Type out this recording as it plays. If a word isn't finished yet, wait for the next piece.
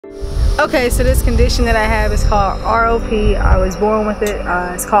Okay, so this condition that I have is called ROP. I was born with it.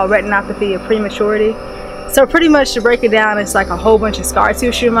 It's called retinopathy of prematurity. So pretty much to break it down, it's like a whole bunch of scar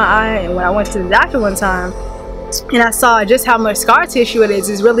tissue in my eye. And when I went to the doctor one time and I saw just how much scar tissue it is,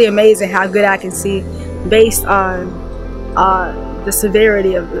 it's really amazing how good I can see based on the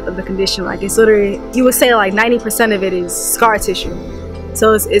severity of the condition. Like it's literally, you would say like 90% of it is scar tissue.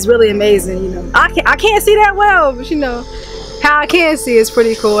 So it's really amazing, you know. I can't see that well, but you know, how I can see is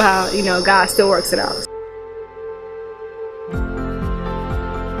pretty cool how, you know, God still works it out.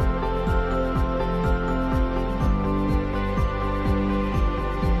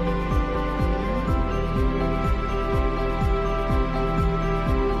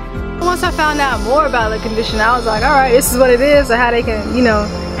 Once I found out more about the condition, I was like, all right, this is what it is, or how they can, you know,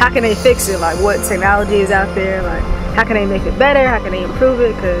 how can they fix it? Like what technology is out there? Like how can they make it better? How can they improve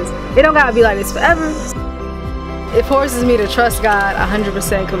it? Because it don't gotta be like this forever. It forces me to trust God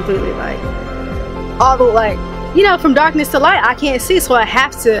 100% completely, like all the, like, you know, from darkness to light I can't see, so I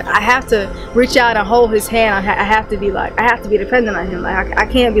have to reach out and hold his hand. I have to be like, I have to be dependent on him. Like I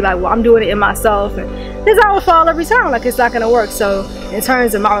can't be like, well, I'm doing it in myself and this I will fall every time, like it's not gonna work. So in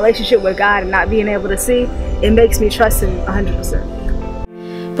terms of my relationship with God and not being able to see, it makes me trust him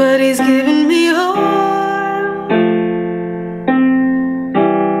 100%. But he's giving me hope.